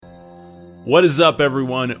What is up,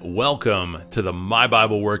 everyone? Welcome to the My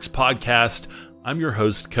Bible Works podcast. I'm your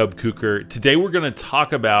host, Cub Cooker. Today we're going to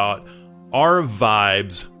talk about, are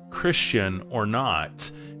vibes Christian or not?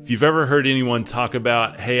 If you've ever heard anyone talk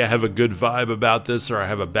about, hey, I have a good vibe about this, or I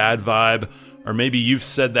have a bad vibe, or maybe you've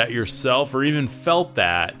said that yourself or even felt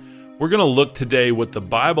that, we're going to look today what the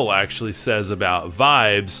Bible actually says about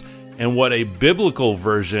vibes and what a biblical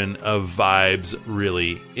version of vibes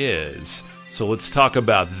really is. So let's talk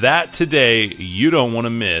about that today. You don't want to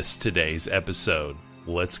miss today's episode.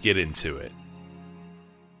 Let's get into it.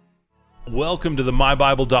 Welcome to the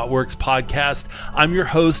MyBible.Works podcast. I'm your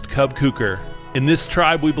host, Cub Cooker. In this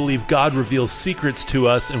tribe, we believe God reveals secrets to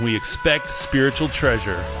us and we expect spiritual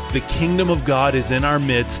treasure. The kingdom of God is in our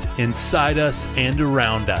midst, inside us, and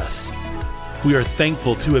around us. We are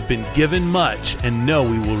thankful to have been given much and know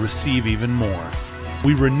we will receive even more.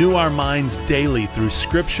 We renew our minds daily through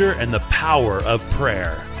Scripture and the power of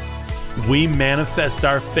prayer. We manifest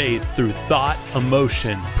our faith through thought,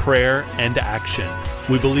 emotion, prayer, and action.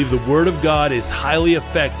 We believe the Word of God is highly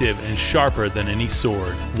effective and sharper than any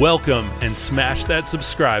sword. Welcome and smash that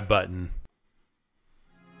subscribe button.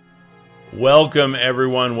 Welcome,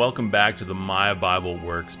 everyone. Welcome back to the My Bible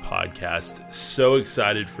Works podcast. So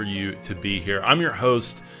excited for you to be here. I'm your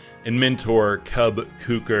host and mentor, Cub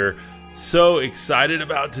Cooker. So excited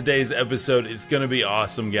about today's episode. It's going to be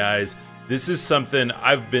awesome, guys. This is something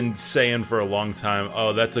I've been saying for a long time.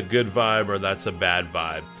 Oh, that's a good vibe or that's a bad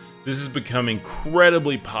vibe. This has become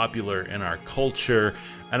incredibly popular in our culture,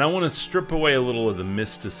 and I want to strip away a little of the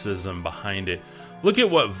mysticism behind it. Look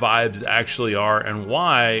at what vibes actually are and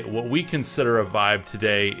why what we consider a vibe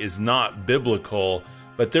today is not biblical,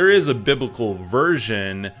 but there is a biblical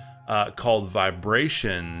version called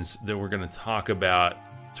vibrations that we're going to talk about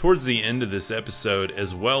towards the end of this episode,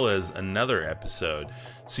 as well as another episode.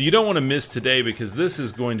 So you don't want to miss today, because this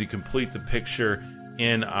is going to complete the picture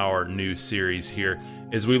in our new series here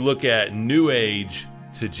as we look at New Age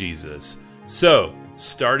to Jesus. So,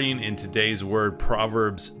 starting in today's word,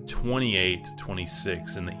 Proverbs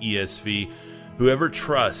 28:26 in the ESV, whoever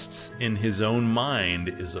trusts in his own mind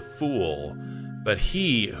is a fool, but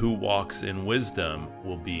he who walks in wisdom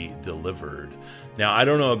will be delivered. Now, I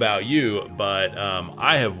don't know about you, but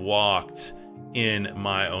I have walked in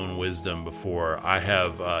my own wisdom before. I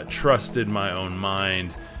have trusted my own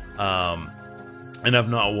mind, and I've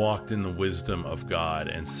not walked in the wisdom of God.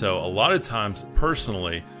 And so a lot of times,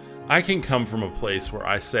 personally, I can come from a place where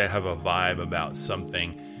I say I have a vibe about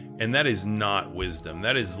something, and that is not wisdom.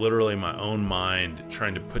 That is literally my own mind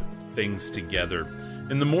trying to put things together.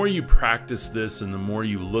 And the more you practice this and the more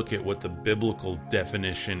you look at what the biblical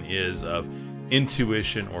definition is of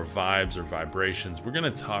intuition or vibes or vibrations, we're going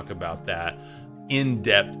to talk about that in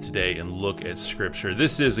depth today and look at Scripture.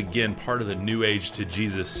 This is, again, part of the New Age to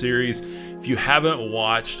Jesus series. If you haven't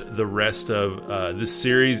watched the rest of this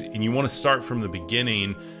series and you want to start from the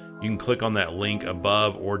beginning, you can click on that link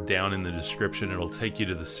above or down in the description. It'll take you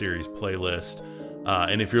to the series playlist.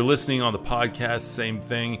 And if you're listening on the podcast, same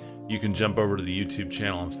thing. You can jump over to the YouTube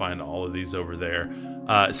channel and find all of these over there.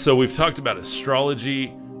 So we've talked about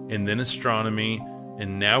astrology and then astronomy,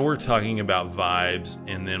 and now we're talking about vibes,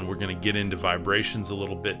 and then we're going to get into vibrations a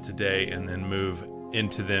little bit today and then move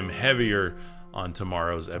into them heavier on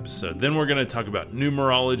tomorrow's episode. Then we're going to talk about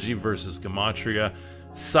numerology versus gematria,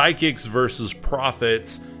 psychics versus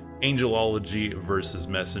prophets, angelology versus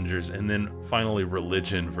messengers, and then finally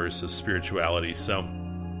religion versus spirituality. So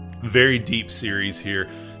very deep series here,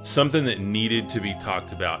 something that needed to be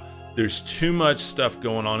talked about. There's too much stuff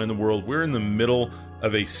going on in the world. We're in the middle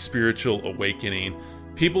of a spiritual awakening.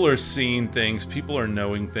 People are seeing things, people are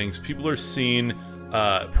knowing things, people are seeing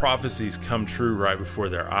prophecies come true right before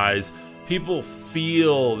their eyes. People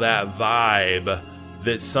feel that vibe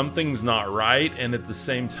that something's not right, and at the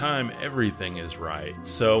same time, everything is right.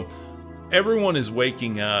 So everyone is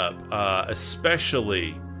waking up,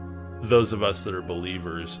 especially those of us that are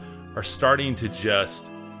believers, are starting to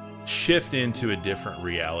just shift into a different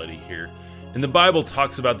reality here. And the Bible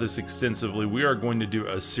talks about this extensively. We are going to do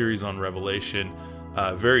a series on Revelation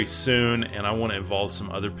very soon, and I want to involve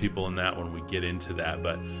some other people in that when we get into that.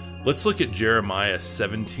 But let's look at Jeremiah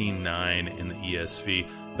 17:9 in the ESV.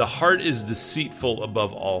 The heart is deceitful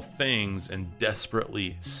above all things and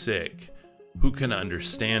desperately sick. Who can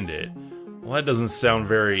understand it? Well, that doesn't sound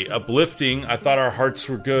very uplifting. I thought our hearts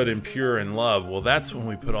were good and pure in love. Well, that's when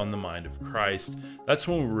we put on the mind of Christ. That's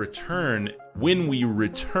when we return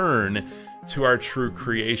to our true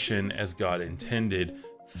creation as God intended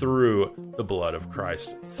through the blood of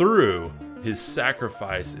Christ, through his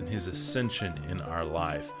sacrifice and his ascension in our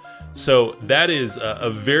life. So that is a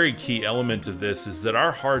very key element of this, is that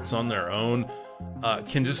our hearts on their own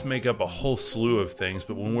can just make up a whole slew of things.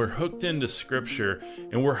 But when we're hooked into Scripture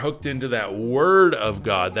and we're hooked into that Word of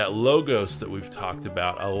God, that Logos that we've talked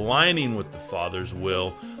about, aligning with the Father's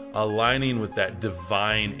will, aligning with that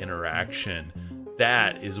divine interaction,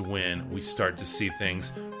 that is when we start to see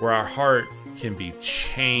things where our heart can be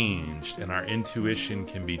changed and our intuition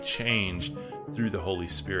can be changed through the Holy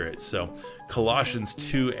Spirit. So Colossians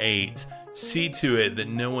 2:8, see to it that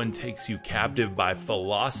no one takes you captive by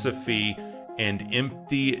philosophy and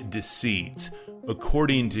empty deceit,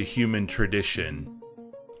 according to human tradition,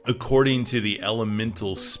 according to the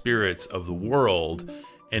elemental spirits of the world,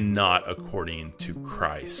 and not according to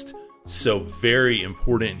Christ. So very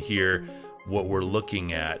important here, what we're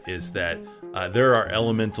looking at is that there are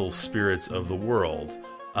elemental spirits of the world.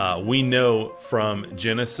 We know from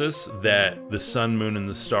Genesis that the sun, moon, and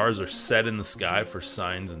the stars are set in the sky for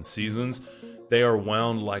signs and seasons. They are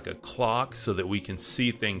wound like a clock so that we can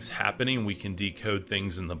see things happening. We can decode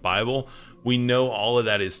things in the Bible. We know all of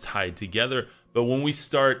that is tied together. But when we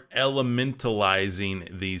start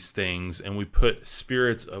elementalizing these things and we put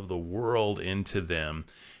spirits of the world into them,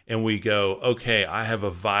 and we go, okay, I have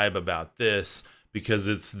a vibe about this because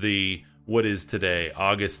it's what is today,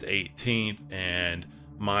 August 18th, and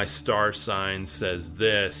my star sign says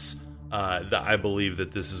this, that I believe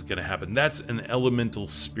that this is going to happen. That's an elemental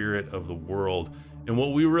spirit of the world. And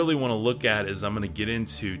what we really want to look at is, I'm going to get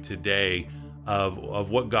into today of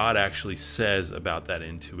what God actually says about that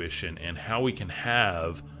intuition and how we can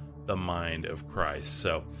have the mind of Christ.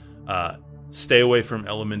 So stay away from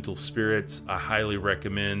elemental spirits. I highly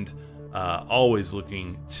recommend always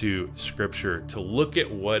looking to Scripture to look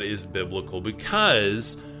at what is biblical,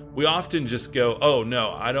 because we often just go, oh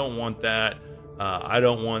no, I don't want that. I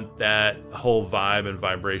don't want that whole vibe and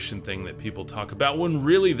vibration thing that people talk about, when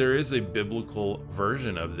really there is a biblical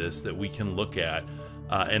version of this that we can look at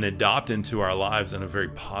and adopt into our lives in a very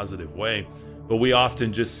positive way. But we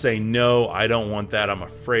often just say, no, I don't want that. I'm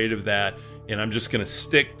afraid of that. And I'm just going to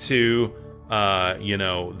stick to,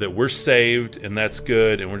 that we're saved and that's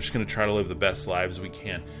good. And we're just going to try to live the best lives we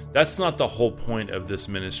can. That's not the whole point of this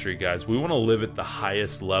ministry, guys. We want to live at the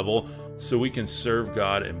highest level so we can serve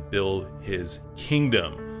God and build his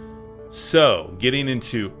kingdom. So getting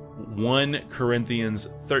into 1 Corinthians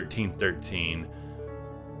 13:13.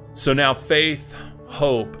 So now faith,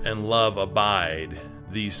 hope, and love abide,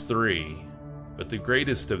 these three, but the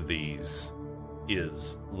greatest of these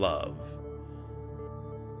is love.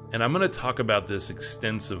 And I'm going to talk about this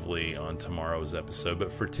extensively on tomorrow's episode,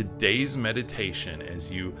 but for today's meditation,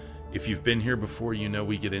 if you've been here before, you know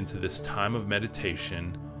we get into this time of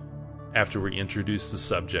meditation after we introduce the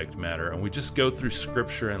subject matter, and we just go through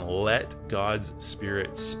Scripture and let God's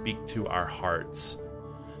Spirit speak to our hearts,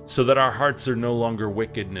 so that our hearts are no longer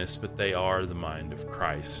wickedness, but they are the mind of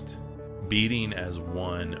Christ, beating as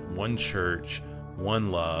one church,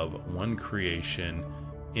 one love, one creation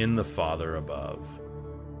in the Father above.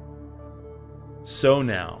 So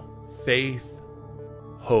now, faith,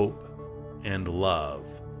 hope, and love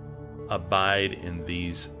abide in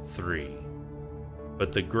these three,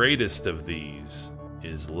 but the greatest of these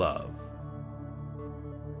is love.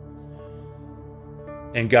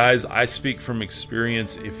 And guys, I speak from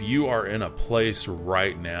experience. If you are in a place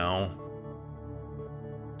right now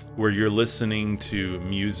where you're listening to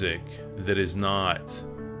music that is not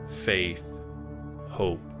faith,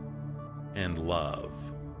 hope, and love,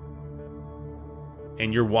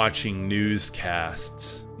 and you're watching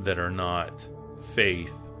newscasts that are not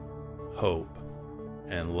faith, hope,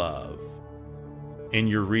 and love, and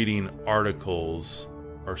you're reading articles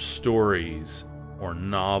or stories or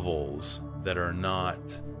novels that are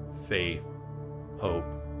not faith, hope,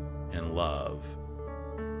 and love,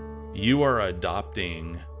 you are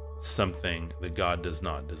adopting something that God does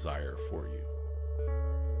not desire for you.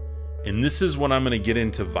 And this is what I'm going to get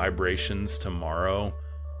into vibrations tomorrow.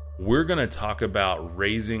 We're going to talk about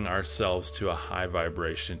raising ourselves to a high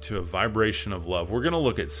vibration, to a vibration of love. We're going to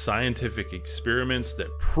look at scientific experiments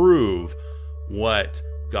that prove what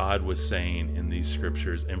God was saying in these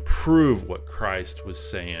scriptures and prove what Christ was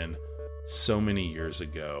saying so many years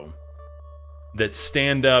ago, that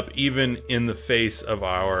stand up even in the face of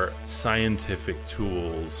our scientific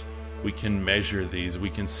tools. We can measure these.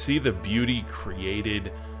 We can see the beauty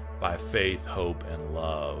created by faith, hope, and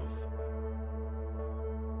love,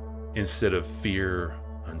 instead of fear,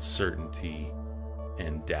 uncertainty,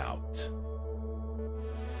 and doubt.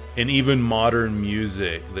 And even modern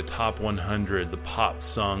music, the top 100, the pop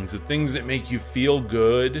songs, the things that make you feel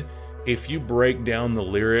good, if you break down the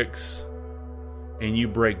lyrics, and you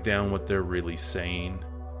break down what they're really saying,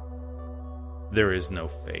 there is no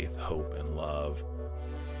faith, hope, and love.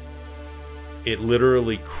 It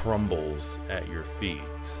literally crumbles at your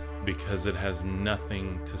feet because it has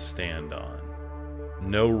nothing to stand on,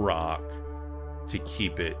 no rock to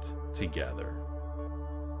keep it together.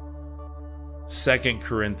 2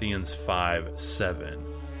 Corinthians 5:7,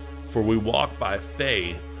 for we walk by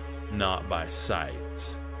faith, not by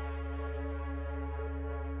sight.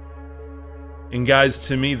 And guys,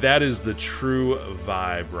 to me, that is the true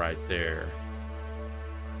vibe right there.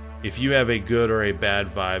 If you have a good or a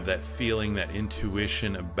bad vibe, that feeling, that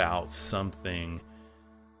intuition about something,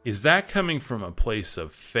 is that coming from a place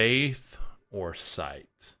of faith or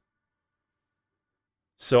sight?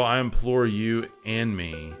 So I implore you and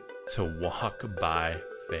me to walk by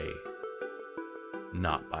faith,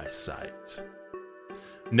 not by sight.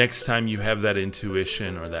 Next time you have that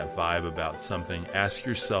intuition or that vibe about something, ask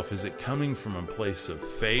yourself, is it coming from a place of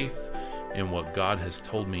faith in what God has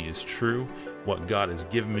told me is true, what God has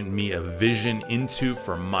given me a vision into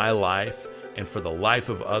for my life and for the life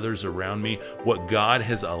of others around me, what God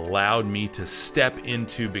has allowed me to step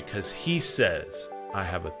into because He says I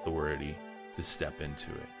have authority to step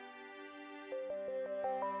into it?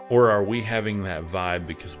 Or are we having that vibe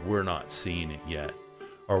because we're not seeing it yet?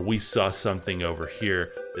 Or we saw something over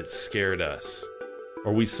here that scared us?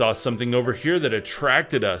 Or we saw something over here that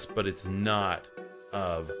attracted us, but it's not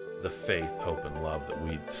of the faith, hope, and love that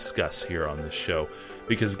we discuss here on this show.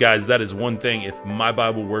 Because guys, that is one thing. If My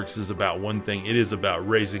Bible Works is about one thing, it is about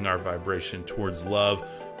raising our vibration towards love,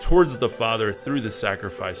 towards the Father through the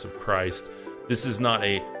sacrifice of Christ. This is not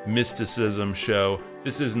a mysticism show.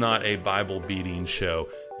 This is not a Bible beating show.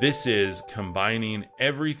 This is combining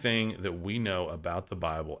everything that we know about the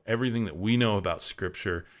Bible, everything that we know about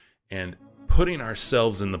Scripture, and putting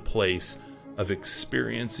ourselves in the place of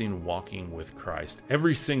experiencing walking with Christ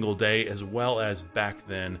every single day, as well as back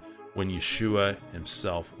then when Yeshua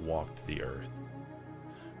himself walked the earth.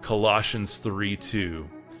 Colossians 3:2,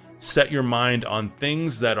 set your mind on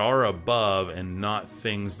things that are above and not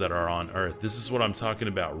things that are on earth. This is what I'm talking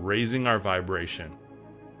about, raising our vibration,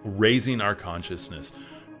 raising our consciousness,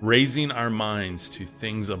 raising our minds to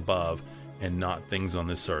things above and not things on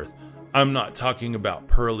this earth. I'm not talking about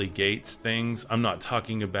pearly gates things. I'm not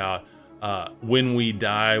talking about when we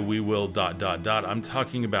die, we will ... I'm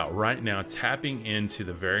talking about right now tapping into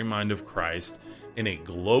the very mind of Christ in a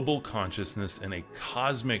global consciousness and a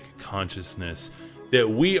cosmic consciousness that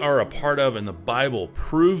we are a part of, and the Bible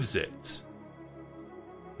proves it,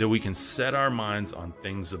 that we can set our minds on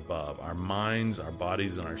things above, our minds, our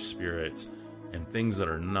bodies, and our spirits, and things that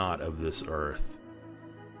are not of this earth.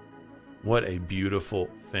 What a beautiful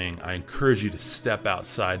thing. I encourage you to step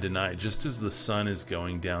outside tonight just as the sun is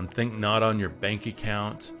going down. Think not on your bank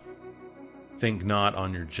account. Think not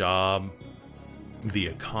on your job, the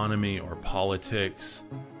economy, or politics.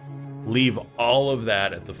 Leave all of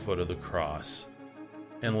that at the foot of the cross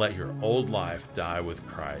and let your old life die with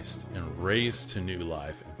Christ and raise to new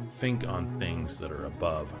life, and think on things that are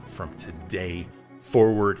above from today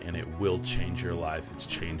forward, and it will change your life. It's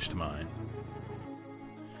changed mine.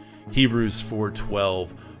 Hebrews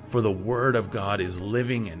 4:12, for the word of God is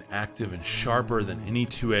living and active and sharper than any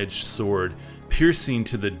two-edged sword, piercing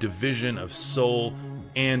to the division of soul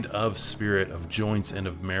and of spirit, of joints and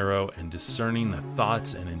of marrow, and discerning the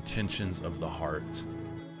thoughts and intentions of the heart.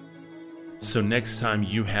 So next time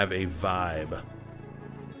you have a vibe,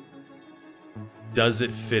 does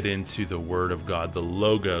it fit into the Word of God, the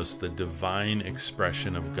Logos, the divine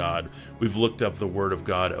expression of God? We've looked up the Word of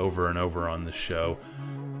God over and over on the show,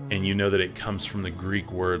 and you know that it comes from the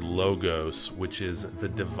Greek word logos, which is the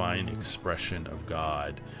divine expression of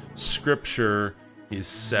God. Scripture is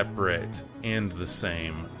separate and the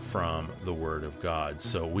same from the Word of God.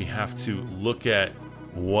 So we have to look at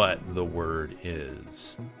what the Word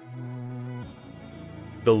is.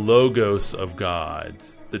 The Logos of God,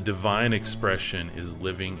 the divine expression, is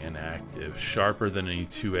living and active, sharper than any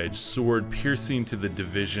two-edged sword, piercing to the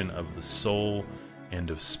division of the soul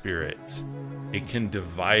and of spirit. It can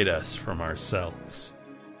divide us from ourselves,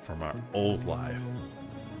 from our old life,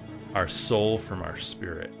 our soul from our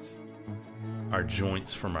spirit, our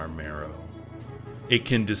joints from our marrow. It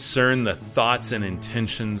can discern the thoughts and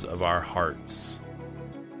intentions of our hearts.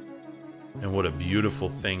 And what a beautiful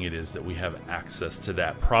thing it is that we have access to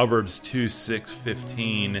that. Proverbs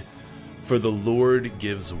 2:6-15, for the Lord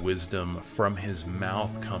gives wisdom, from his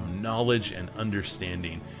mouth come knowledge and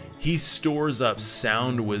understanding. He stores up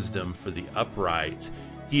sound wisdom for the upright.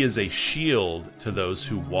 He is a shield to those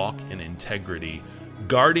who walk in integrity,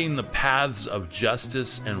 guarding the paths of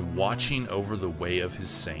justice and watching over the way of his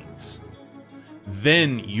saints.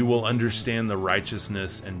 Then you will understand the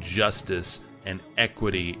righteousness and justice and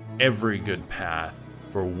equity, every good path.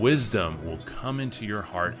 For wisdom will come into your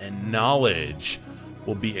heart, and knowledge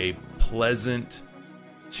will be a pleasant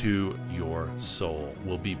to your soul.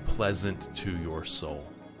 Will be pleasant to your soul.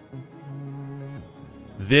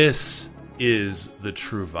 This is the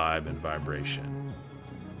true vibe and vibration.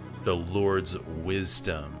 The Lord's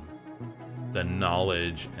wisdom, the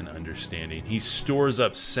knowledge and understanding. He stores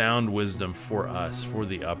up sound wisdom for us, for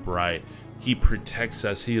the upright. He protects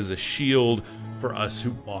us. He is a shield for us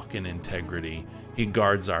who walk in integrity. He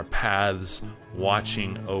guards our paths,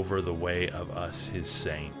 watching over the way of us, his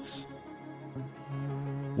saints.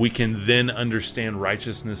 We can then understand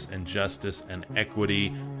righteousness and justice and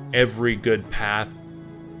equity, every good path.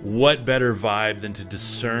 What better vibe than to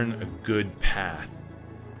discern a good path?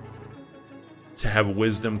 To have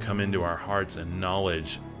wisdom come into our hearts and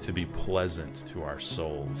knowledge to be pleasant to our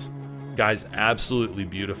souls. Guys, absolutely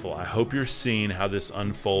beautiful. I hope you're seeing how this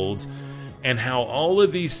unfolds and how all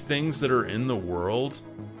of these things that are in the world,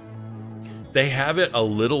 they have it a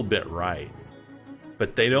little bit right,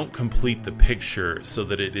 but they don't complete the picture so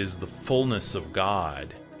that it is the fullness of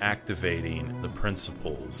God activating the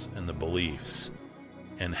principles and the beliefs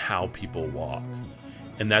and how people walk.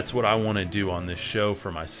 And that's what I want to do on this show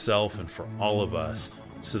for myself and for all of us,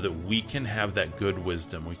 so that we can have that good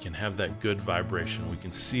wisdom, we can have that good vibration, we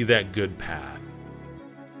can see that good path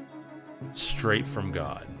straight from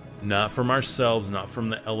God. Not from ourselves, not from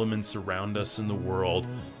the elements around us in the world,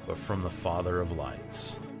 but from the Father of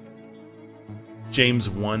lights. James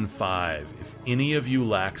 1:5, if any of you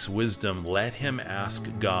lacks wisdom, let him ask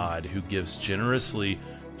God, who gives generously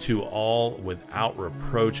to all without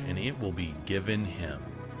reproach, and it will be given him.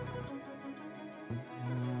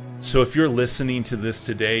 So if you're listening to this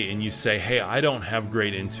today and you say, hey, I don't have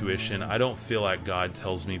great intuition, I don't feel like God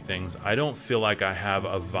tells me things, I don't feel like I have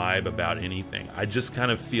a vibe about anything, I just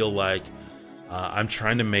kind of feel like I'm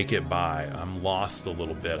trying to make it by, I'm lost a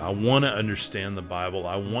little bit, I want to understand the Bible,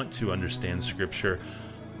 I want to understand Scripture,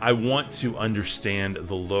 I want to understand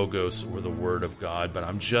the Logos or the Word of God, but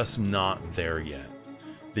I'm just not there yet,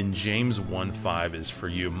 then James 1:5 is for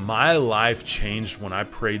you. My life changed when I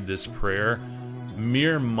prayed this prayer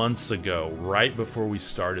mere months ago, right before we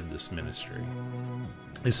started this ministry.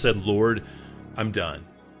 I said, Lord, I'm done.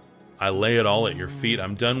 I lay it all at your feet.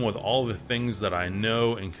 I'm done with all the things that I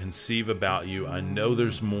know and conceive about you. I know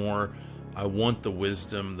there's more. I want the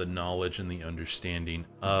wisdom, the knowledge, and the understanding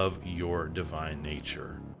of your divine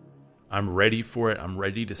nature. I'm ready for it. I'm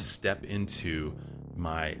ready to step into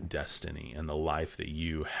my destiny and the life that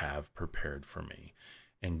you have prepared for me.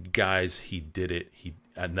 And guys, he did it.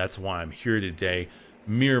 And that's why I'm here today.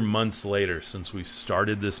 Mere months later, since we've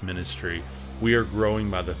started this ministry, we are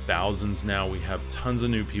growing by the thousands now. We have tons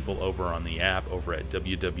of new people over on the app, over at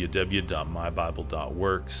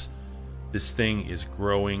www.mybible.works. This thing is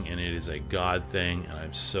growing, and it is a God thing, and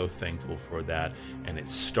I'm so thankful for that. And it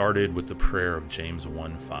started with the prayer of James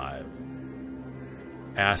 1:5.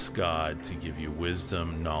 Ask God to give you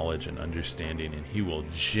wisdom, knowledge, and understanding, and he will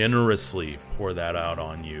generously pour that out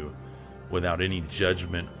on you without any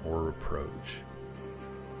judgment or reproach.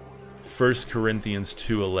 1 Corinthians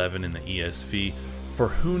 2:11 in the ESV, for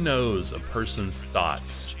who knows a person's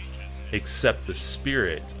thoughts except the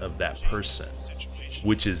spirit of that person,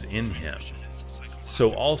 which is in him?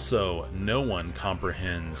 So also no one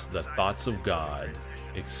comprehends the thoughts of God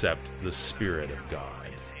except the Spirit of God.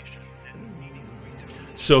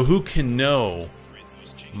 So who can know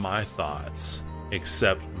my thoughts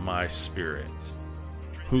except my spirit?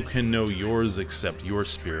 Who can know yours except your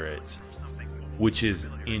spirit, which is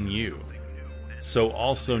in you? So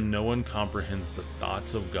also no one comprehends the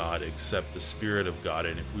thoughts of God except the Spirit of God.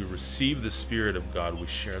 And if we receive the Spirit of God, we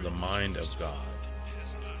share the mind of God.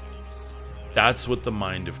 That's what the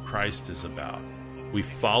mind of Christ is about. We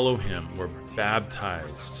follow him. We're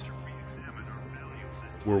baptized.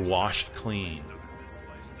 We're washed clean.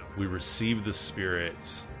 We receive the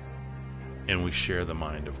Spirit, and we share the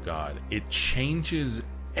mind of God. It changes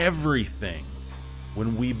everything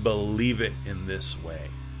when we believe it in this way.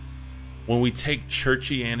 When we take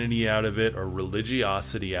churchianity out of it or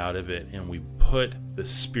religiosity out of it, and we put the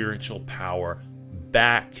spiritual power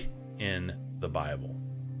back in the Bible.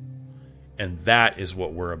 And that is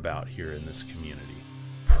what we're about here in this community.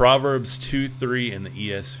 Proverbs 2:3 in the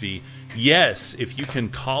ESV. Yes, if you can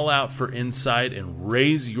call out for insight and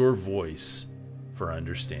raise your voice for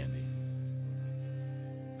understanding.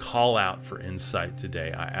 Call out for insight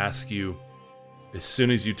today. I ask you, as soon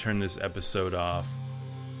as you turn this episode off,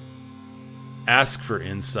 ask for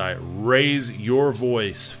insight. Raise your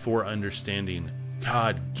voice for understanding.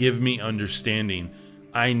 God, give me understanding.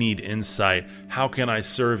 I need insight. How can I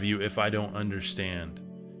serve you if I don't understand?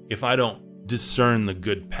 If I don't discern the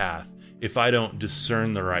good path? If I don't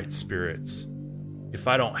discern the right spirits? If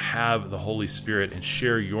I don't have the Holy Spirit and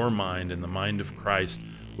share your mind and the mind of Christ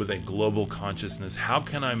with a global consciousness, how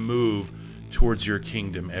can I move towards your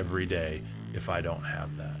kingdom every day if I don't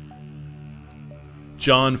have that?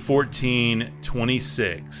 John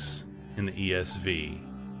 14:26 in the ESV.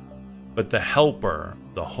 But the Helper,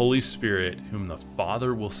 the Holy Spirit, whom the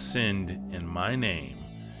Father will send in my name,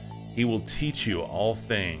 he will teach you all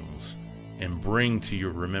things and bring to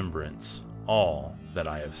your remembrance all that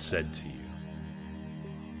I have said to you.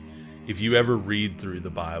 If you ever read through the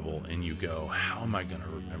Bible and you go, how am I going to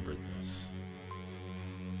remember this?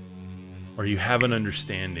 Or you have an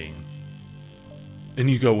understanding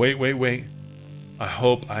and you go, wait. I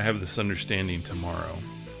hope I have this understanding tomorrow.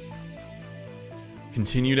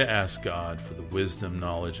 Continue to ask God for the wisdom,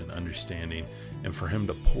 knowledge, and understanding, and for him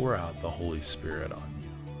to pour out the Holy Spirit on you.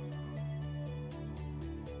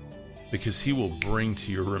 Because he will bring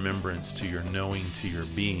to your remembrance, to your knowing, to your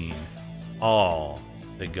being, all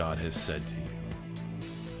that God has said to you.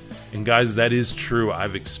 And guys, that is true.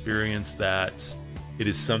 I've experienced that. It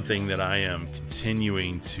is something that I am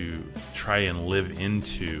continuing to try and live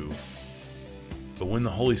into. But when the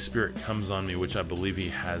Holy Spirit comes on me, which I believe he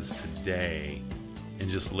has today, and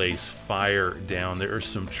just lays fire down, there are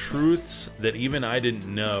some truths that even I didn't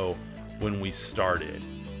know when we started.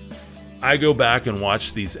 I go back and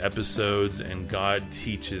watch these episodes and God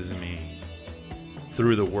teaches me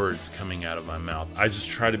through the words coming out of my mouth. I just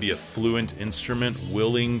try to be a fluent instrument,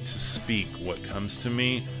 willing to speak what comes to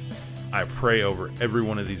me. I pray over every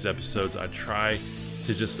one of these episodes. I try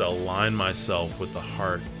to just align myself with the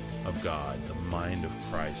heart of God, the mind of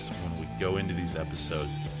Christ when we go into these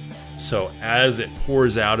episodes. So as it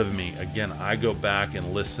pours out of me, again, I go back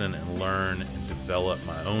and listen and learn and develop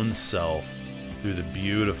my own self through the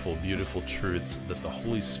beautiful, beautiful truths that the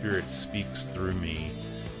Holy Spirit speaks through me.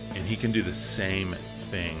 And he can do the same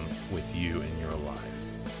thing with you in your life.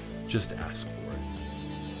 Just ask for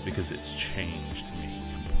it, because it's changed me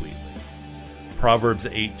completely. Proverbs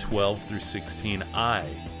 8:12-16, I,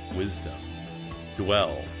 wisdom,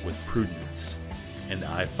 dwell with prudence, and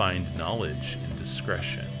I find knowledge and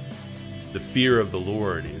discretion. The fear of the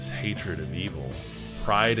Lord is hatred of evil,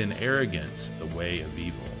 pride and arrogance the way of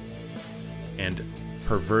evil, and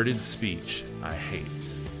perverted speech I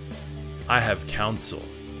hate. I have counsel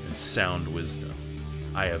and sound wisdom.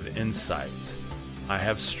 I have insight. I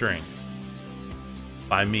have strength.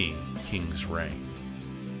 By me kings reign,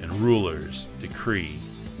 and rulers decree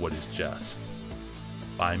what is just.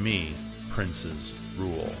 By me princes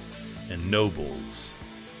rule, and nobles,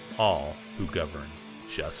 all who govern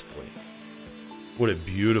justly. What a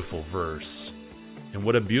beautiful verse, and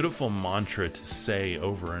what a beautiful mantra to say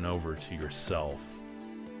over and over to yourself,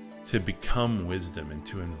 to become wisdom and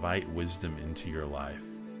to invite wisdom into your life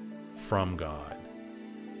from God.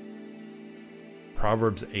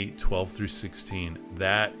 Proverbs 8:12-16,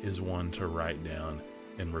 that is one to write down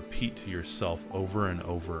and repeat to yourself over and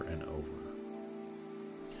over and over.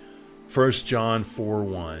 1 John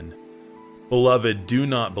 4:1, Beloved, do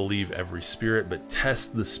not believe every spirit, but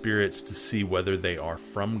test the spirits to see whether they are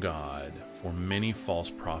from God, for many false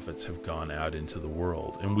prophets have gone out into the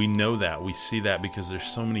world. And we know that. We see that because there's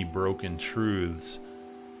so many broken truths.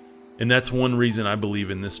 And that's one reason I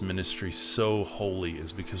believe in this ministry so wholly,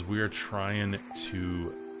 is because we are trying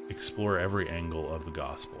to explore every angle of the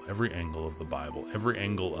gospel, every angle of the Bible, every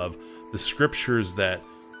angle of the scriptures that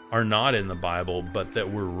are not in the Bible, but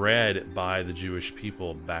that were read by the Jewish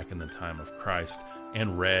people back in the time of Christ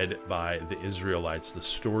and read by the Israelites, the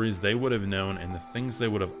stories they would have known and the things they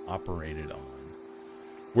would have operated on.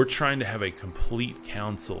 We're trying to have a complete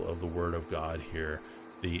counsel of the Word of God here,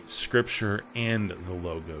 the Scripture and the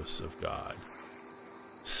Logos of God.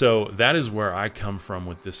 So that is where I come from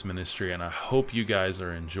with this ministry, and I hope you guys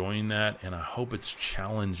are enjoying that, and I hope it's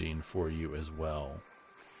challenging for you as well.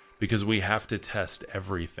 Because we have to test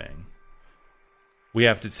everything. We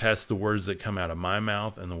have to test the words that come out of my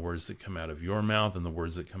mouth and the words that come out of your mouth and the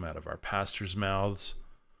words that come out of our pastors' mouths.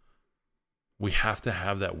 We have to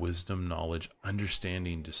have that wisdom, knowledge,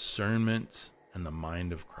 understanding, discernment, and the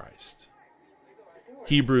mind of Christ.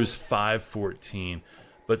 Hebrews 5:14,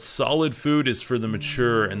 But solid food is for the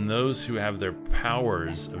mature and those who have their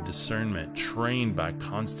powers of discernment trained by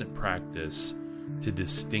constant practice to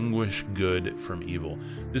distinguish good from evil.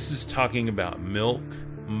 This is talking about milk,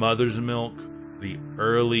 mother's milk, the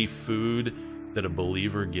early food that a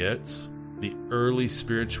believer gets, the early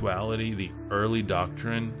spirituality, the early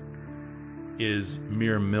doctrine. is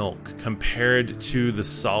mere milk compared to the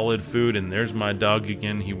solid food. And there's my dog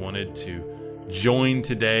again. He wanted to join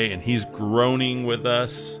today, and he's groaning with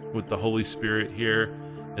us, with the Holy Spirit here,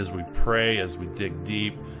 as we pray, as we dig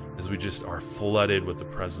deep, as we just are flooded with the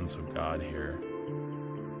presence of God here.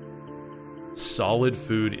 Solid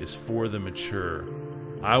food is for the mature.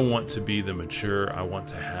 I want to be the mature. I want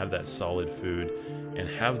to have that solid food and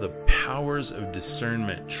have the powers of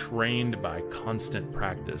discernment trained by constant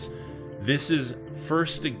practice. This is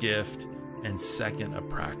first a gift and second a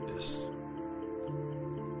practice.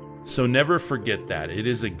 So never forget that. It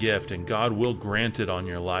is a gift and God will grant it on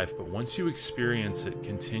your life. But once you experience it,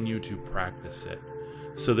 continue to practice it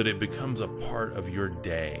so that it becomes a part of your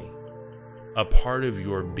day, a part of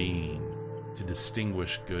your being to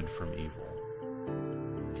distinguish good from evil.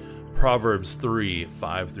 Proverbs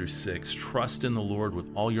 3:5-6. Trust in the Lord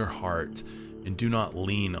with all your heart and do not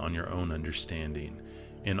lean on your own understanding.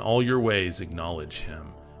 In all your ways acknowledge him,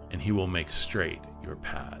 and he will make straight your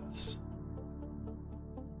paths.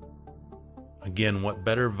 Again, what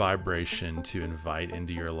better vibration to invite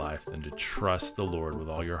into your life than to trust the Lord with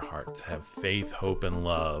all your heart, to have faith, hope, and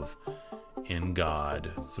love in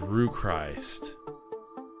God through Christ,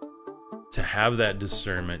 to have that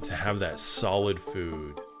discernment, to have that solid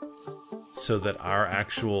food, so that our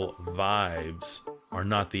actual vibes are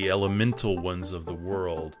not the elemental ones of the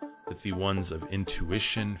world, but the ones of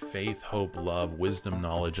intuition, faith, hope, love, wisdom,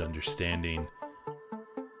 knowledge, understanding,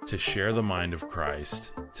 to share the mind of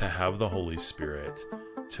Christ, to have the Holy Spirit,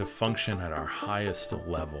 to function at our highest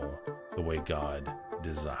level the way God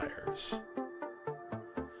desires.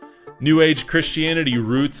 New Age Christianity,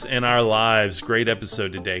 Roots in Our Lives. Great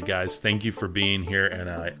episode today, guys. Thank you for being here. And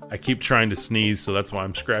I keep trying to sneeze, so that's why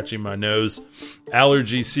I'm scratching my nose.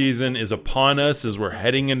 Allergy season is upon us as we're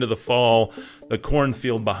heading into the fall. The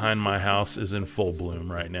cornfield behind my house is in full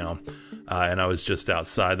bloom right now. And I was just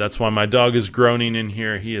outside. That's why my dog is groaning in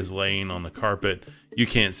here. He is laying on the carpet. You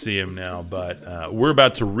can't see him now, but we're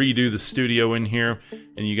about to redo the studio in here,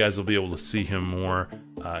 and you guys will be able to see him more.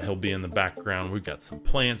 He'll be in the background. We've got some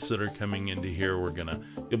plants that are coming into here.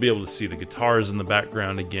 You'll be able to see the guitars in the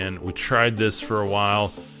background again. We tried this for a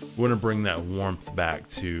while. We want to bring that warmth back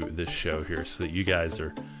to this show here so that you guys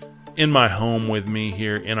are in my home with me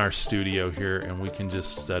here, in our studio here, and we can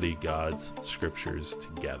just study God's scriptures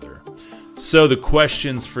together. So the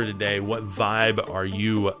questions for today: what vibe are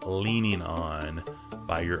you leaning on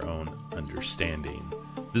by your own understanding?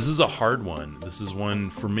 This is a hard one. This is one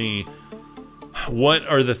for me. What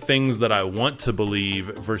are the things that I want to believe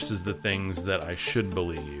versus the things that I should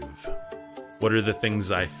believe? What are the things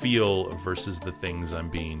I feel versus the things I'm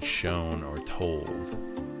being shown or told?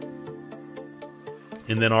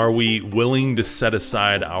 And then are we willing to set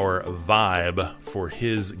aside our vibe for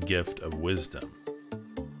his gift of wisdom?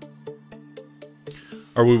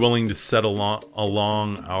 Are we willing to set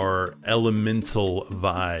along our elemental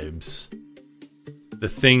vibes, the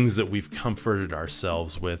things that we've comforted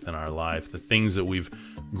ourselves with in our life, the things that we've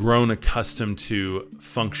grown accustomed to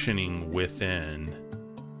functioning within?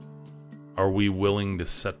 Are we willing to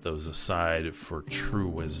set those aside for true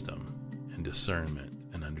wisdom and discernment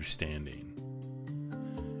and understanding?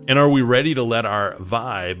 And are we ready to let our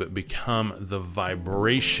vibe become the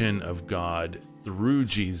vibration of God through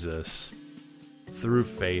Jesus, through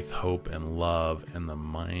faith, hope, and love, and the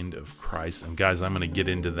mind of Christ? And guys, I'm going to get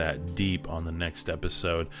into that deep on the next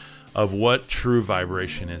episode of what true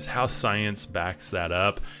vibration is, how science backs that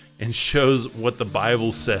up, and shows what the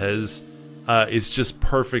Bible says is just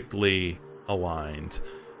perfectly aligned.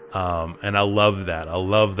 And I love that. I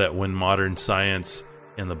love that when modern science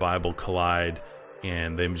and the Bible collide,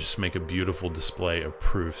 and they just make a beautiful display of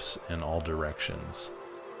proofs in all directions.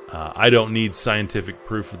 I don't need scientific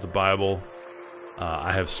proof of the Bible.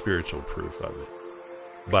 I have spiritual proof of it.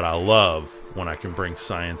 But I love when I can bring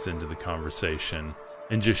science into the conversation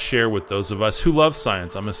and just share with those of us who love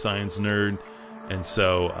science. I'm a science nerd, and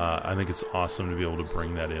so I think it's awesome to be able to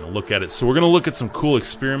bring that in and look at it. So we're going to look at some cool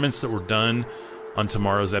experiments that were done on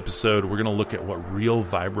tomorrow's episode. We're going to look at what real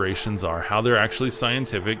vibrations are, how they're actually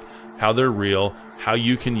scientific, how they're real, how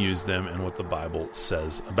you can use them, and what the Bible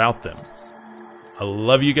says about them. I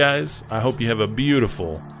love you guys. I hope you have a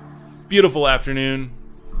beautiful, beautiful afternoon.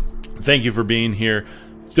 Thank you for being here.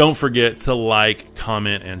 Don't forget to like,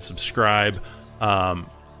 comment, and subscribe.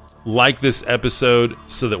 Like this episode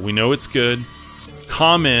so that we know it's good.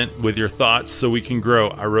 Comment with your thoughts so we can grow.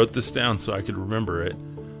 I wrote this down so I could remember it.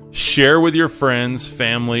 Share with your friends,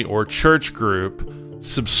 family, or church group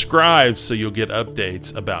subscribe so you'll get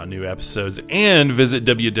updates about new episodes, and visit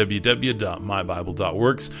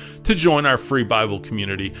www.mybible.works to join our free Bible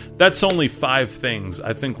community. That's only 5 things.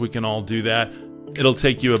 I think we can all do that. It'll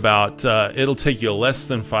take you less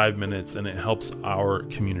than 5 minutes, and it helps our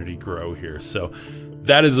community grow here. So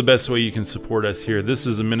that is the best way you can support us here. This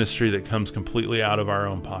is a ministry that comes completely out of our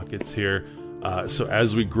own pockets here. So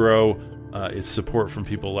as we grow, it's support from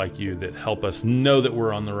people like you that help us know that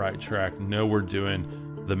we're on the right track, know we're doing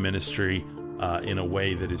the ministry in a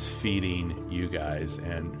way that is feeding you guys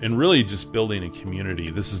and really just building a community.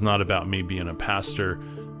 This is not about me being a pastor,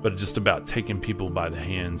 but just about taking people by the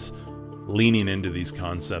hands, leaning into these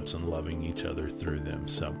concepts and loving each other through them.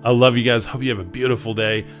 So I love you guys. Hope you have a beautiful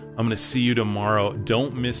day. I'm going to see you tomorrow.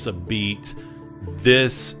 Don't miss a beat.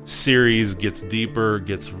 This series gets deeper,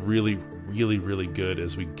 gets really good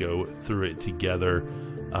as we go through it together.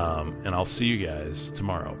 And I'll see you guys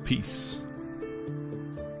tomorrow. Peace.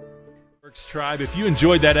 Tribe, if you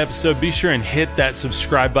enjoyed that episode, be sure and hit that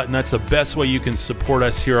subscribe button. That's the best way you can support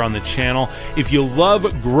us here on the channel. If you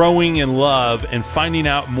love growing in love and finding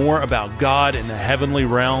out more about God and the heavenly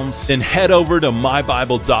realms, then head over to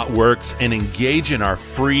mybible.works and engage in our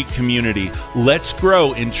free community. Let's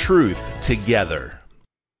grow in truth together.